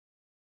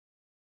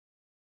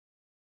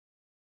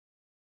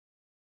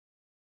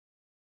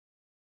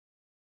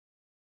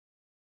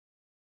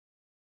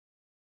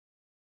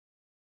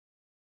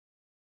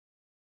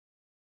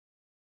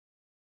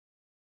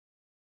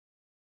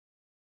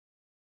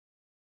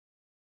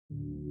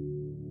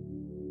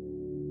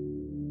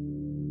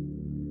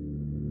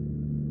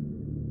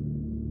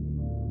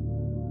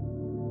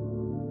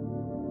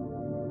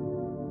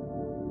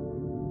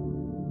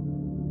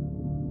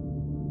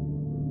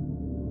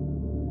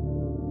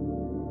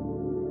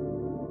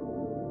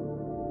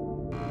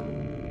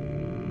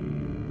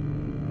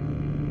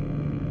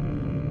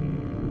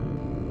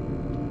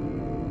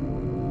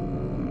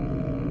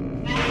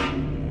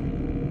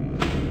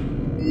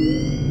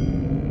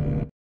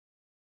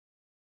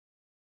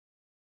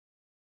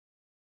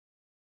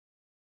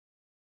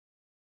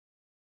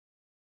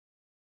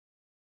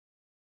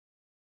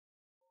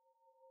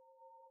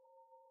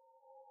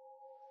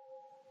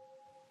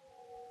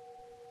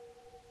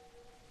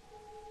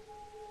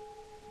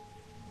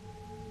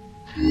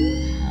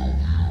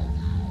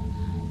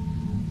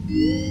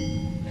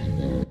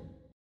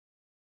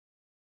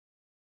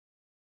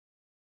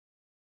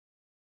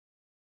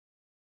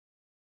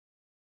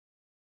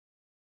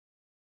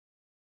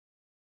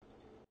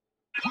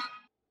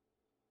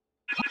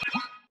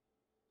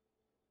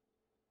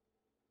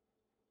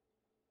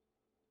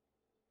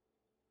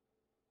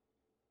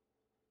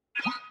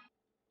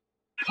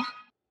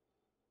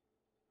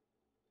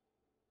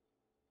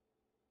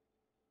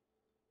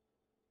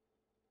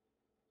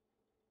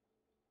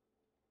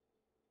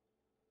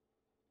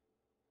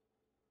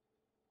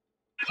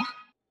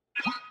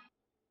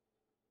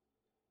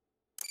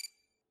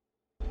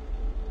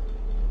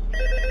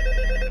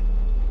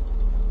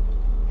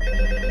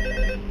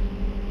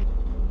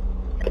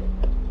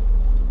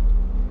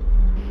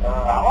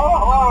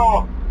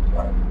Hello?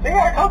 See,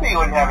 I told you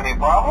wouldn't have any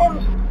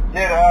problems.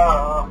 Did,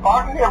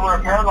 Foxy ever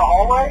appear in the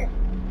hallway?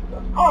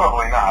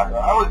 Probably not.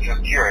 I was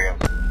just curious.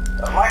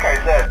 Like I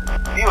said,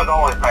 he was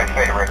always my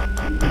favorite.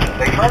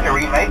 They tried to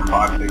remake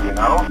Foxy, you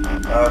know?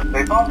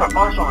 They thought the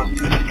first one was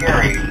too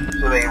scary,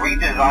 so they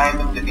redesigned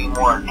him to be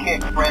more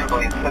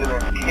kid-friendly instead of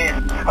in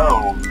Kids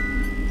Cove.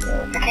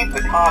 To keep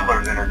the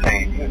toddlers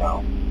entertained, you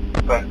know.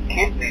 But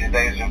kids these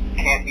days just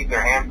can't keep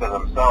their hands to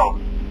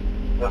themselves.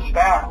 The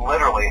staff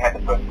literally had to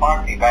put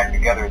Foxy back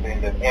together at the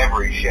end of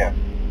every shift.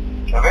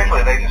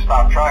 Eventually they just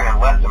stopped trying and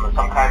left him as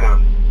some kind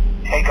of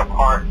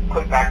take-apart,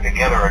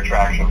 put-back-together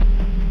attraction.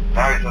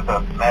 Now he's just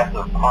a mess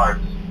of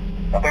parts.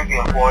 I think the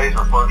employees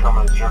refer to him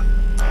as just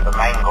the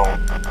mangle.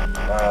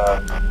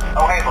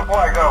 Oh hey, before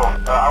I go,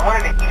 I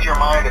wanted to ease your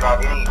mind about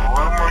any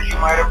rumors you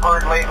might have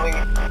heard lately.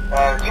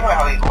 You know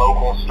how these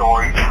local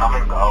stories come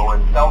and go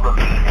and seldom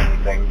mean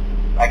anything.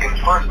 I can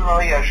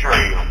personally assure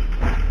you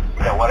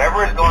that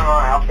whatever is going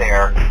on out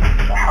there,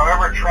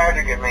 however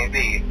tragic it may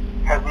be,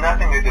 has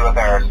nothing to do with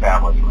our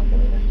establishment.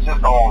 It's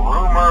just all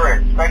rumor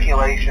and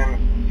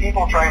speculation,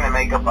 people trying to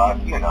make a buck,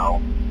 you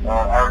know.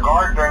 Our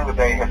guard during the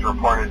day has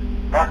reported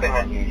nothing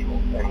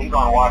unusual, and he's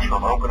on watch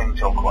from opening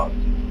till close.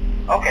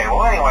 Okay,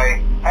 well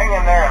anyway, hang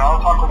in there and I'll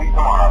talk with you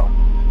tomorrow.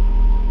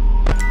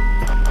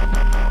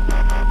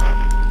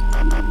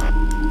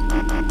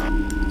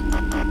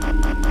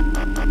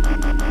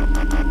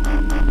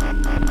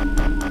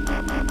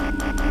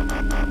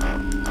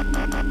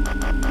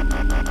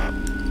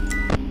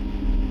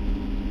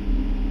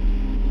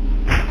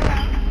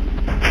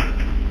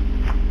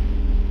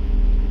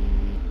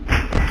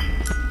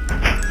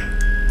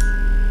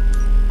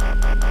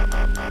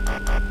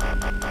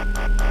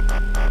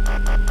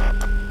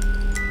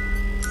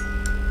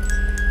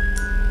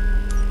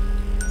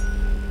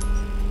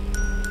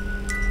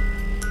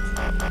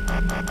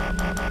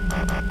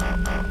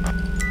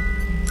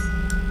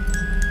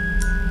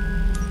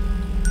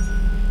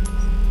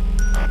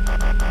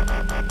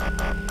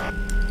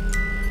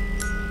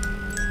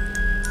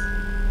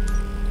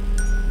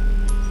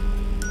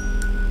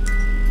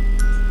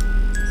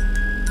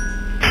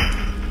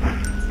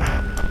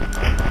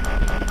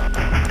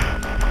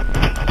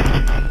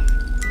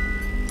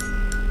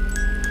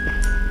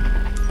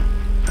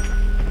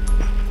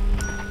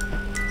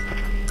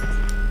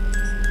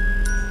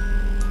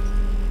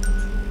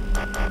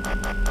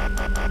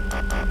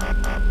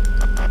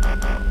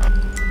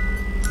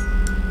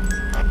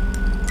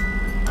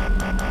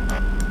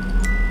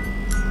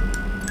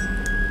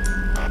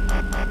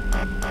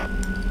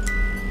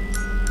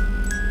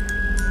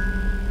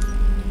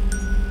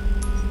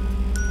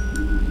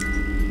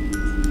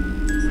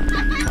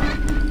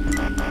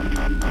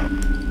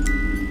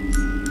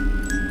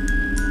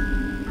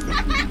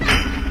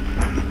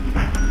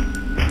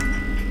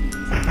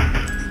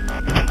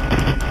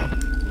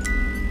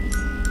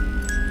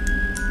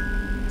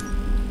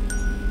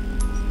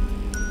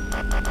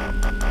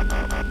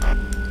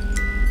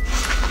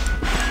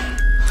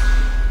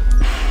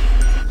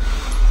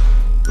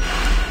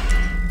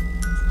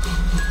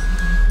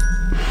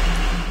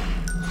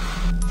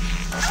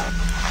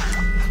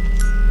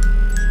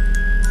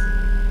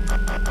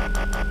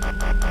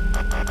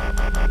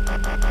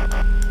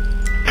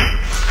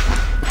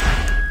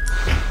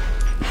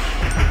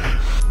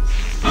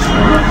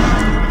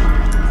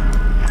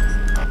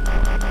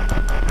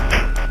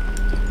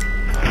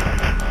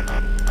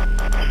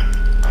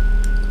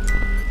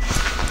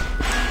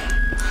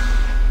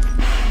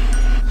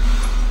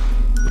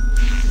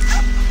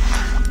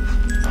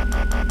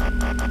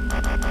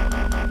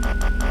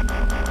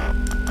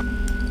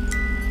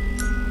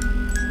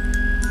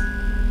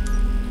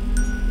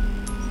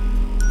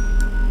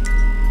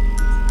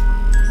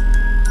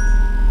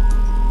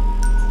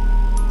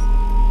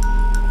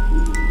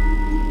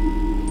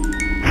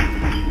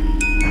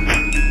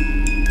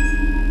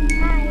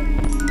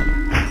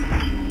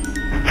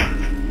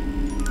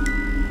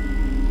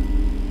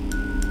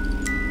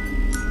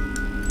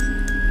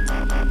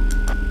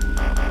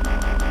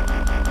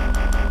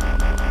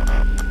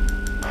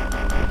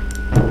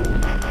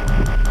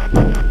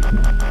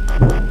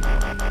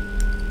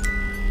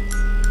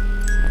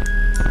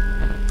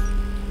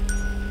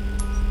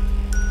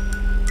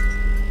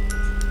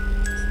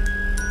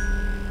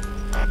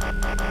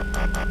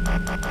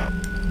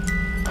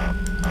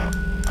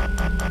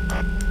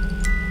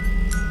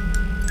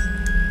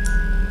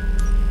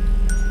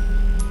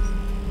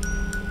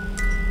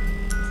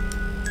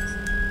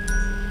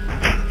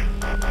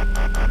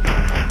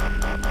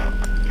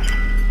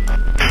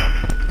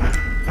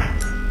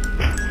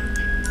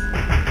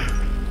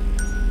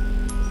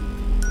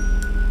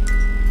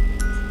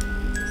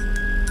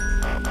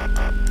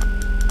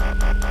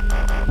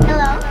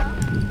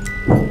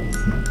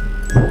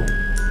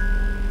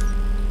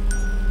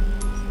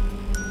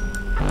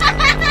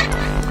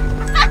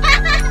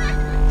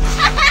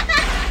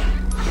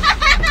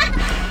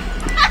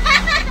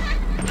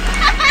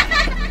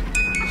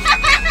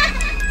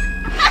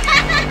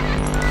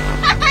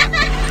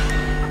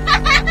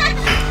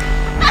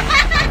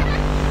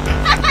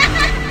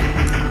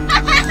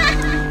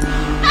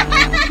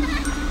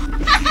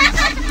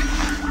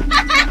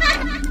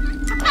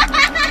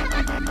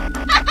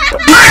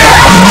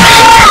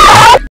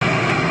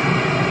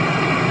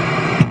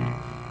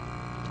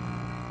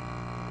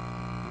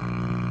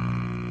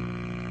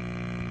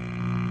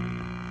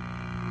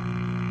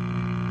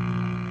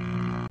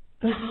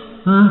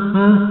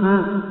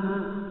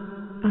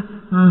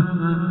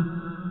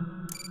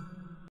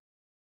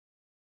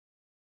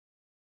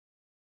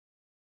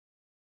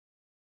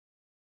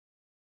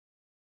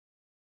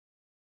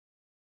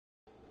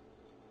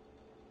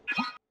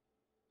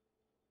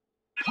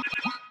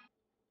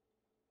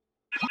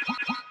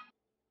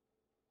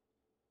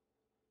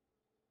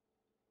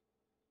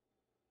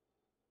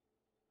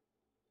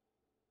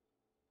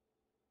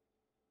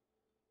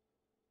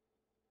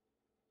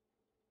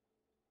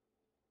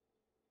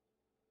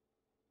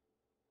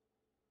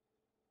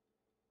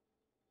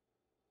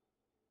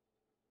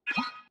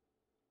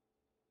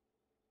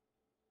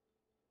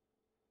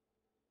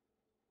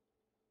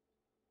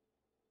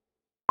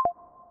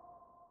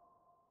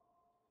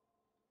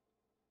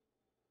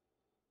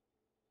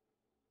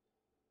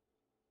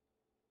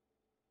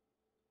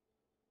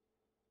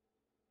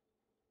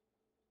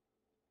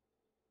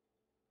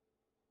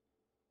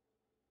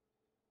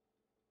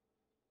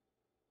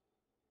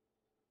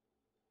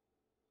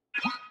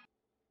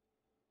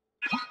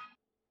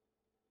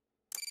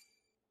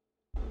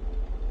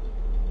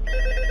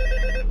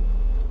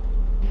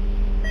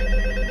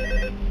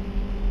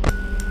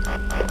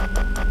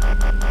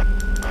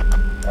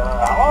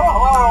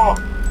 Hello?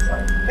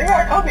 See,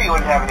 I told you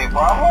wouldn't have any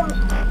problems.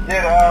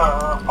 Did,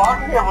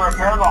 Foxy ever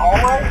repair the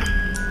hallway?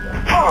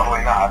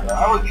 Probably not.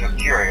 I was just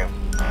curious.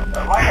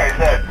 Like I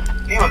said,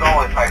 he was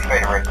always my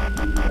favorite.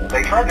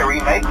 They tried to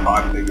remake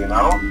Foxy, you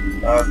know?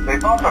 They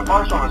thought the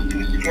first one was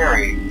too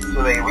scary,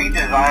 so they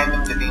redesigned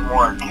him to be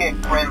more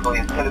kid-friendly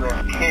instead of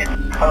in Kids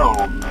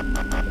Cove.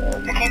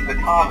 To keep the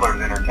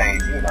toddlers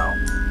entertained, you know.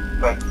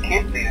 But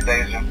kids these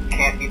days just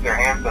can't keep their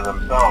hands to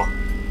themselves.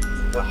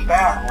 The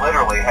staff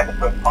literally had to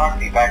put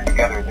Foxy back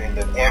together at the end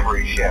of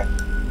every shift.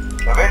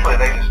 Eventually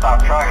they just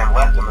stopped trying and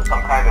left him as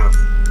some kind of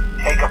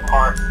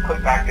take-apart,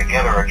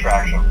 put-back-together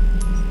attraction.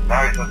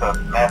 Now he's just a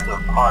mess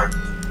of parts.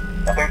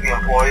 I think the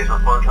employees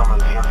refer to him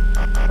as just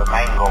the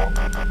mangle.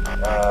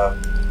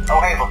 Oh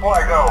hey, before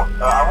I go,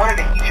 I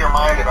wanted to ease your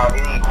mind about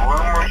any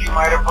rumors you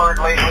might have heard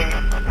lately.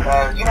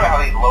 You know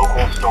how these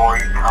local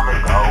stories come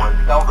and go and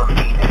seldom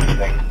mean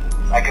anything.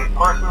 I can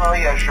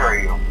personally assure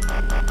you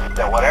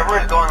that whatever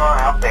is going on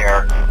out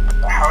there,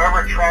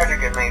 however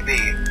tragic it may be,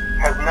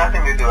 has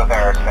nothing to do with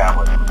our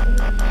establishment.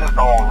 It's just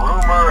all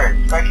rumor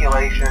and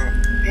speculation,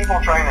 people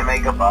trying to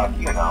make a buck,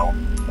 you know.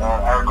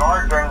 Our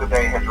guard during the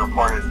day has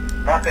reported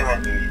nothing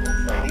unusual,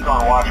 and he's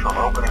on watch from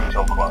opening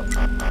till close.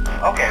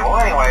 Okay, well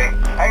anyway,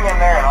 hang in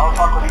there and I'll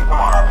talk with you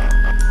tomorrow.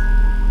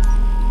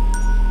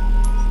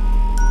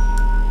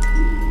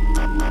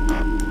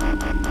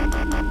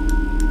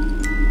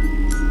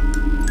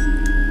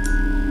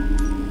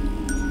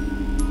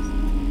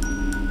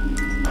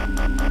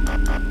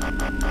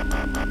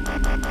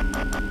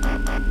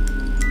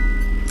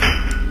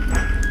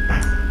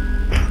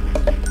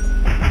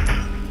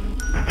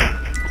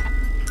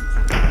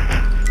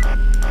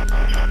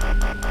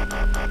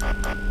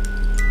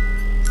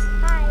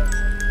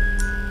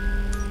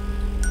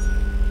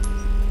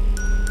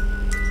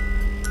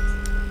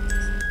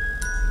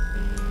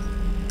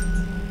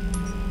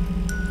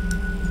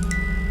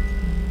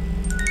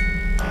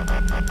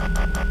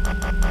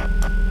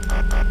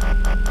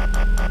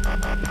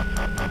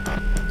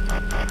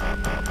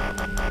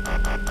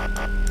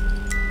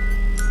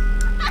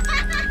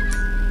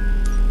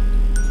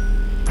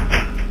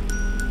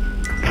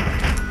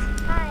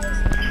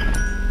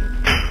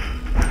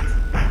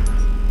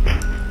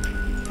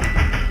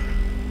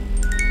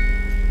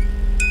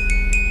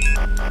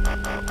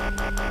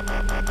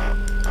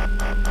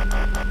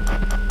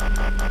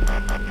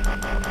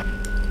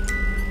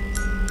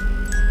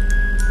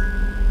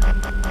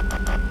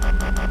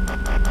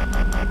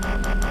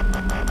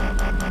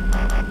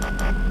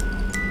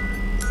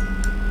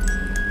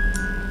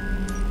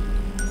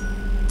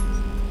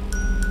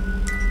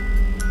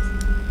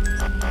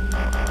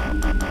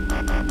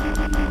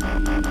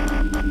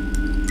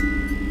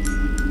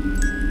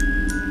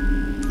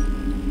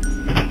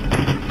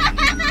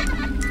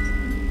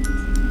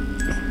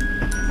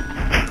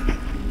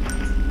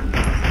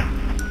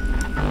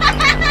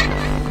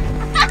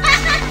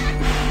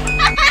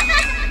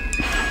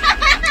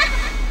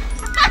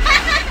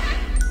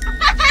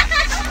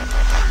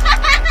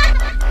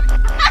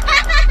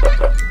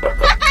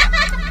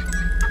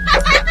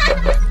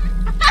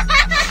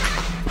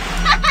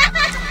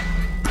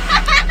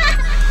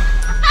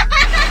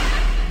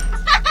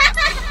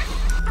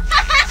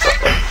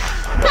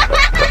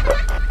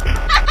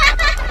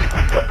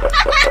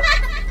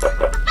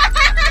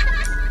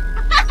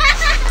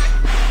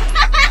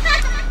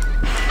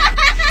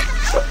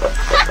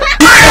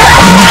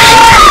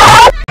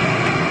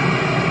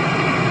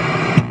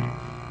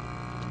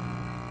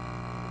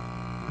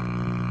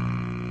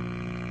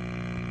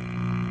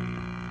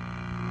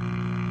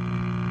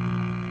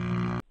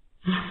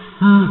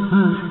 Hello?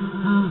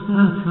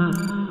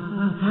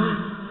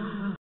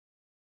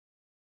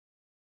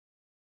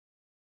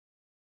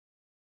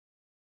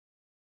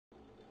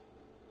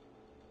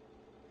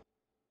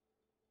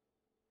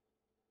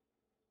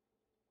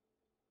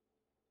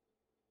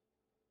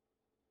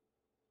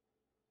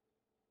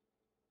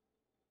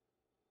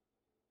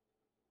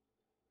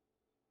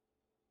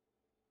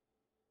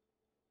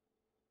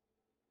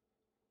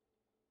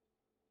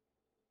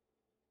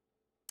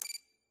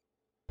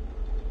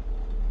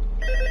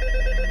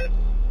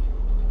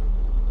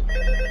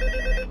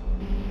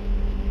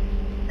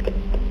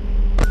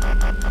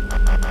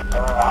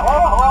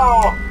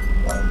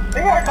 See,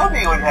 I told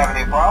you wouldn't have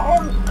any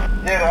problems.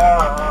 Did,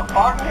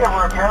 Foxy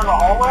ever appear in the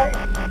hallway?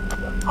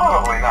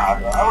 Probably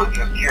not. I was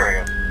just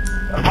curious.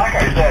 Like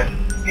I said,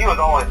 he was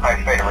always my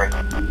favorite.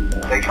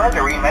 They tried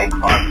to remake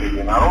Foxy,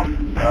 you know?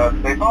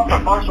 They thought the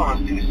first one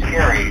was too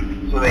scary,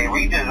 so they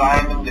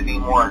redesigned him to be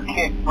more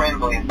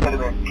kid-friendly instead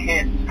of in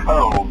Kids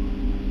Cove.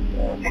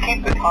 To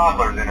keep the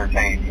toddlers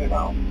entertained, you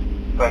know.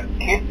 But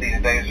kids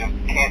these days just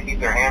can't keep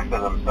their hands to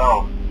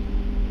themselves.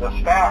 The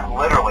staff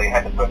literally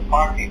had to put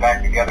Foxy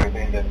back together at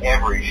the end of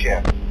every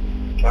shift.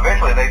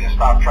 Eventually they just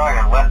stopped trying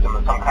and left him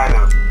as some kind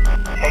of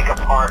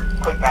take-apart,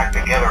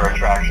 put-back-together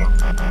attraction.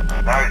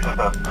 Now he's just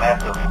a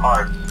mess of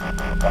parts.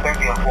 I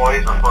think the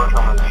employees refer to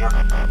him as just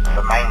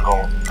the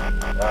mangle.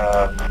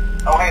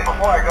 Oh hey,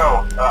 before I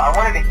go, I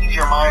wanted to ease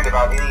your mind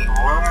about any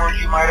rumors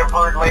you might have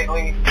heard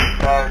lately.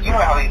 You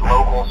know how these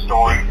local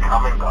stories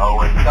come and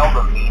go and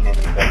seldom mean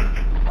anything.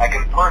 I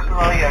can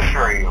personally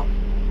assure you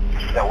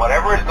that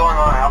whatever is going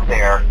on out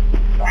there,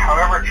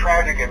 however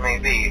tragic it may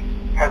be,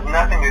 has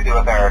nothing to do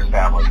with our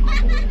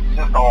establishment. It's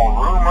just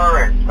all rumor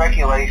and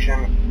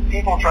speculation,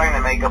 people trying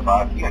to make a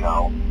buck, you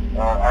know.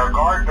 Our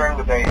guard during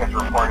the day has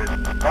reported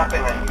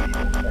nothing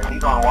unusual, and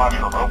he's on watch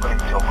from opening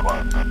till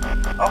close.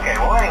 Okay,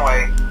 well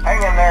anyway, hang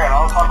in there and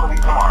I'll talk with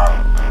you tomorrow.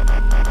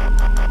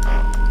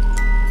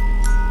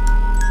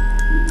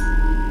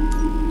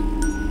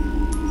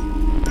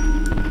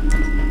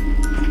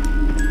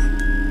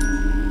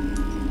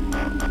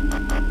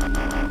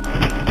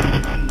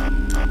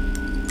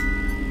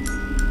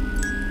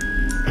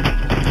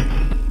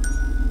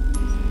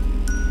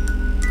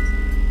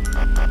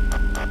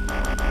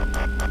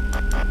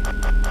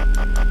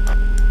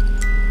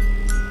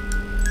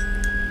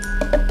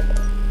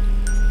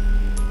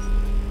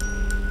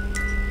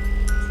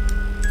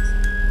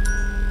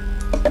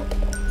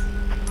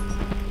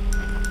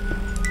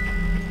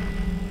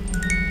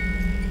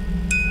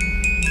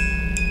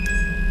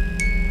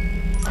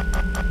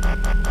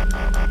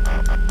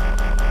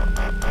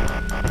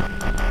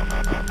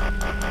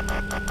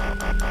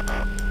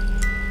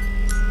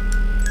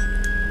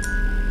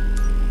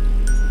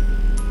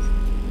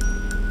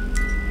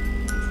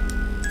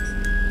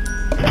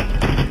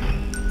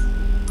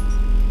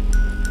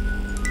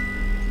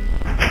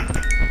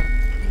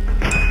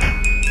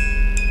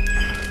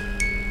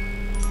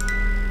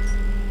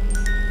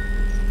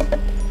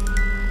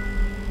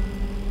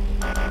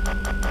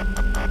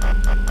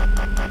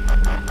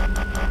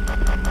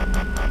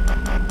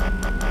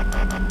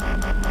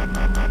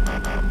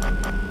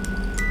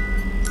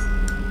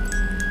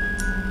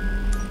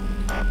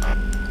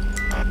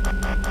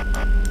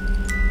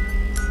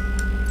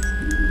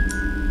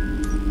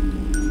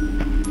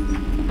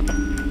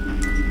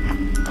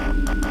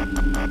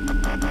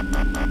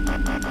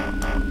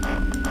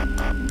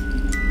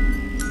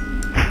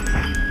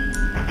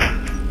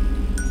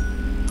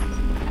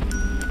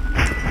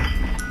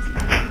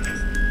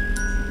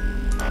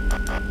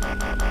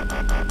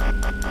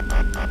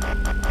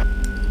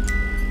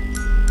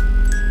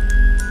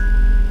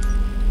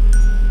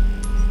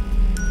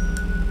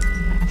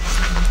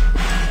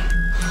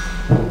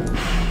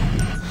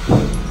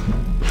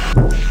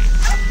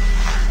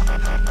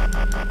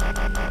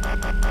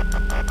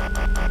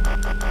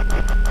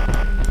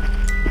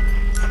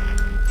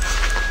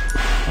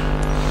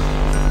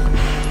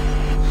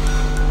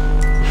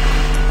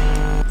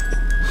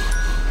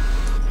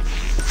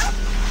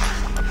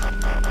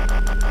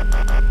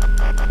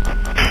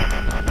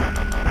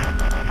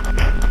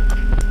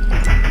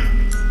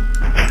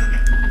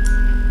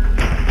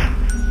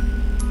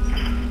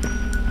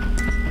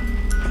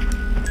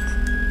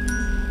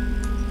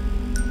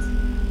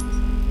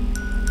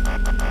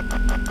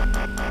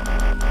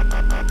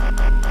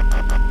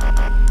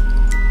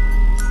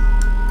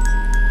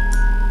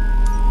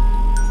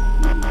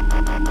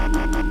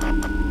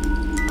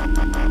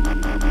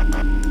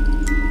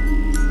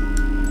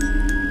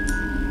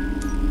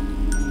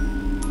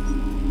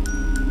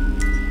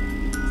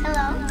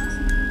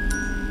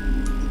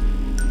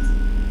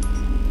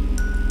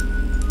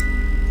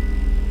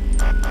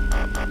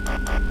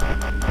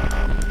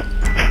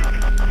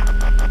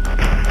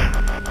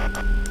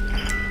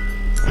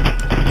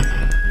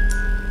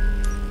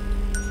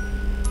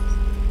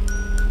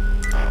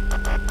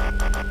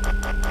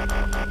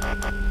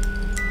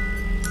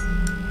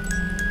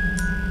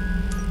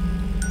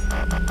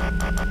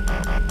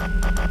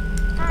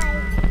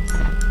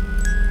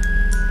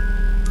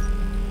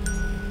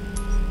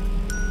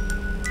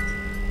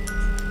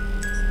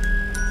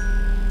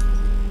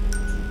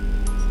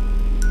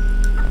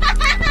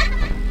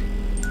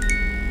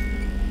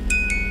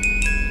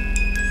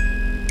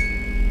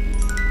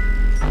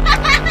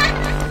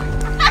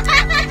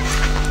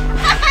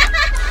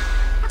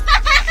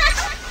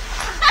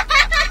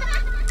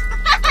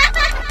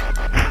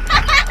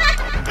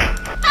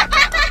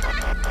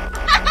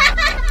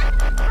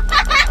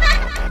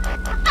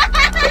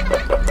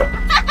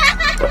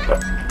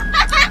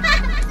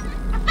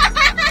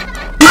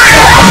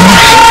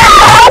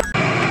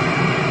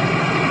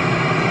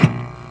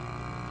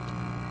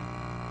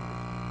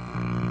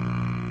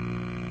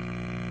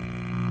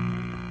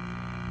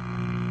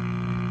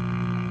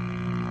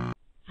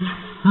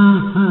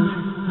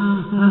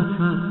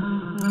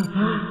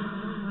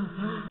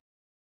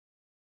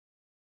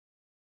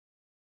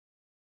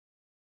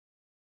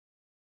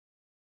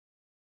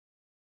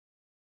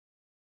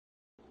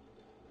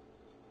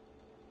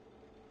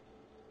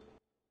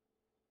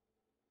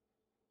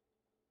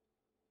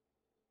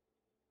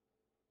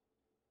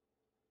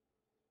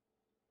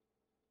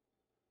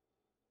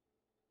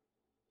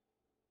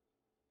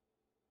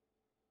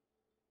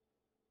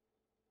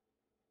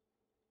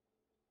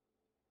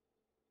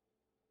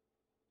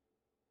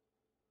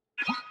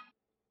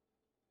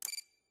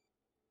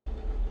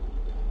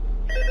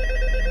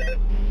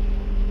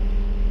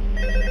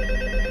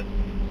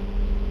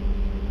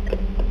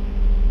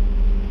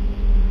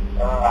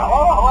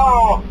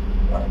 Hello?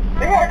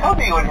 See, I told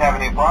you wouldn't have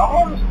any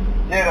problems.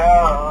 Did,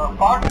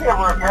 Foxy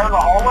ever appear in the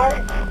hallway?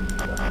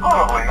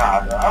 Probably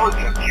not. I was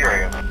just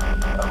curious.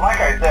 Like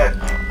I said,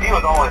 he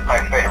was always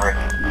my favorite.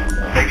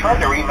 They tried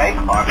to remake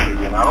Foxy,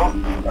 you know?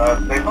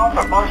 They thought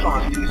the first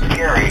one was too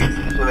scary,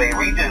 so they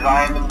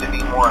redesigned him to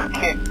be more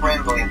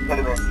kid-friendly and put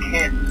him in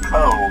Kids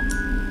Cove.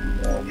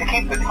 To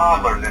keep the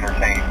toddlers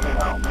entertained, you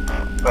know.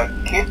 But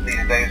kids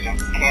these days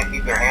just can't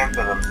keep their hands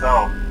to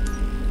themselves.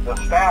 The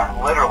staff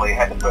literally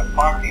had to put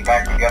Foxy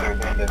back together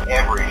at the end of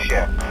every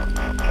shift.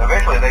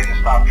 Eventually they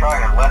just stopped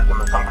trying and left him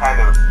as some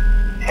kind of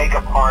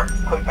take-apart,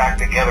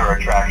 put-back-together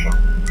attraction.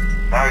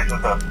 Now he's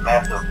just a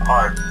mess of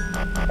parts.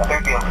 I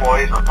think the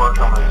employees refer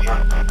to him as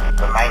just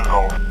the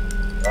mangle.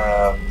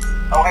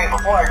 Oh hey,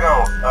 before I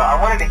go, I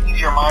wanted to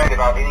ease your mind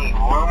about any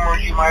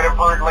rumors you might have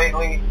heard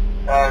lately.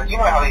 You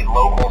know how these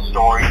local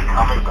stories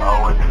come and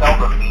go and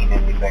seldom mean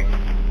anything.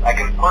 I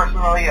can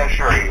personally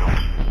assure you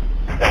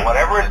that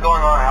whatever is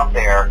going on out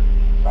there,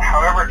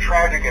 however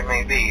tragic it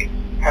may be,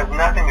 has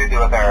nothing to do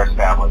with our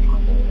establishment.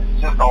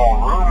 It's just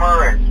all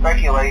rumor and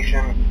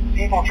speculation,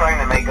 people trying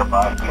to make a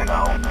buck, you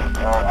know.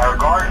 Our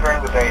guard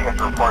during the day has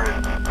reported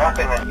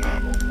nothing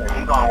unusual, and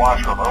he's on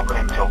watch from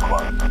opening till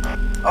close.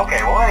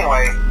 Okay, well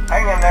anyway,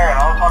 hang in there and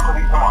I'll talk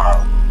with you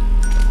tomorrow.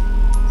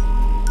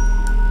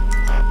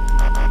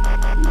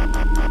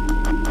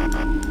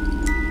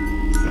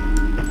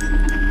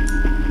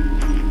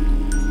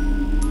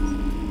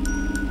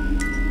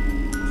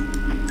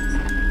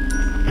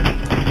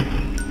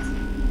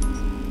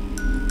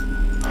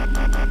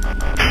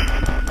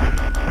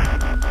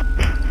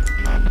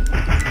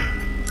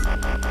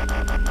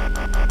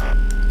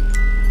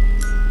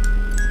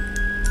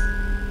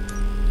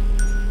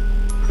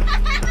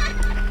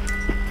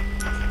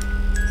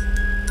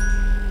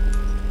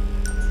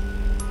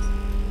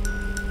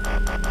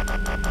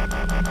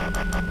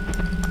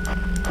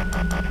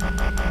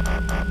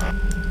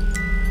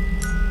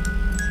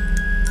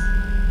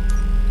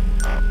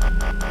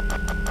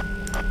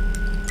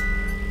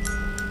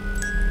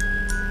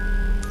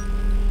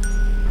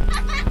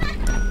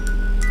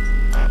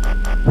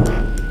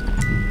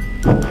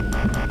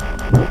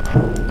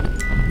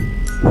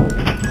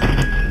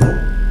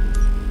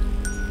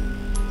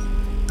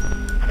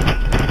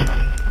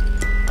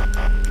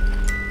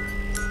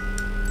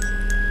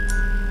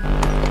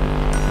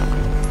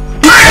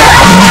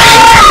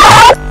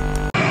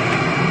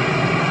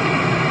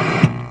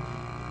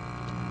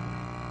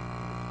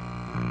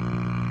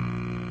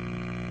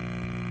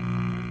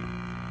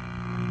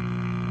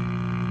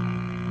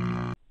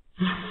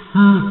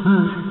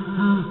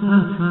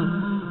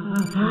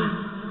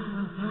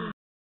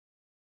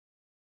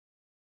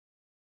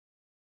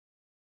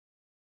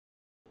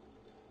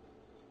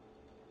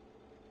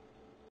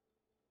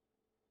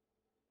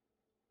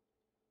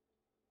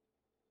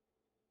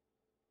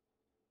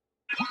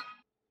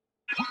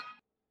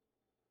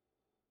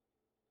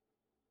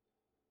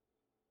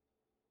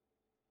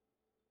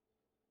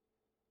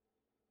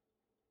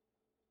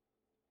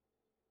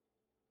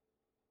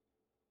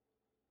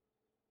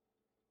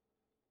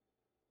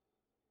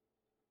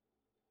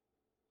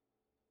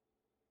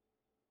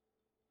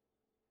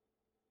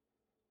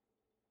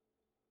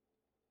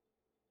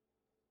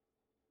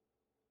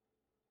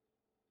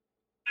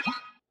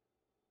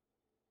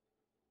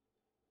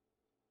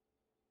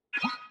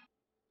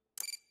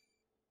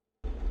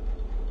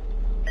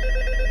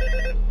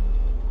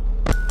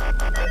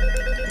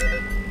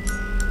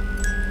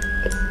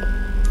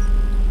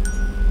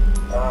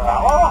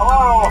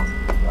 Hello?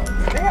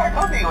 See, I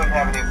told you you wouldn't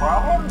have any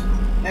problems.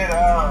 Did,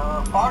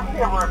 Foxy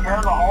ever appear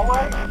in the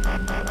hallway?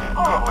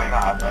 Probably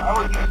not. I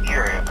was just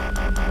curious.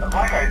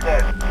 Like I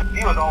said,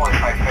 he was always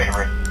my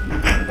favorite.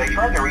 They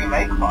tried to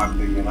remake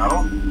Foxy, you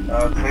know?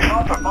 They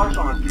thought the first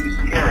one was too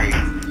scary,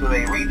 so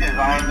they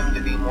redesigned him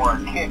to be more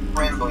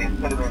kid-friendly and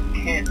put him in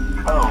Kids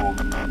Cove.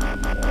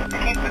 To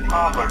keep the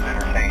toddlers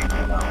entertained,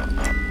 you know.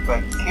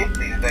 But kids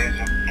these days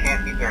just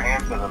can't keep their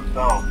hands to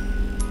themselves.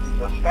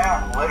 The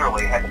staff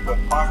literally had to put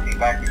Foxy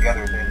back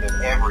together at the end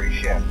of every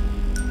shift.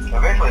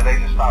 Eventually they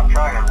just stopped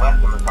trying and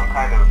left him as some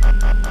kind of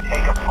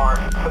take-apart,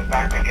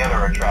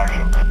 put-back-together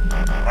attraction.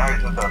 Now he's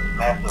just a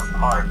mess of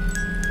parts.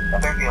 I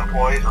think the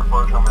employees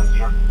refer to him as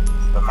just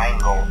the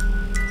mangle.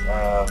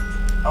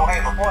 Oh hey,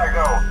 before I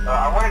go,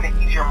 I wanted to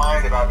ease your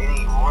mind about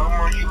any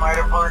rumors you might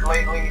have heard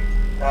lately.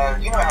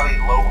 You know how these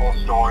local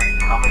stories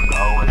come and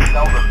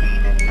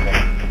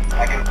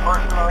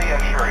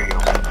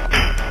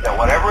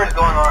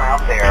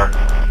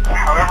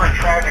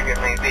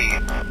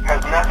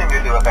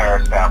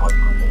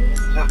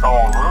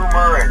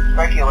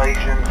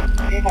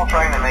speculation, people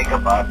trying to make a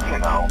buck, you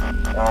know.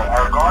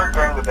 Our guard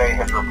during the day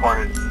has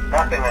reported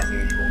nothing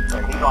unusual,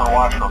 and he's on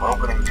watch from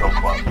opening till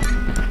close.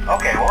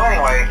 Okay, well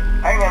anyway,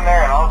 hang in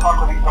there and I'll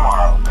talk with you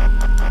tomorrow.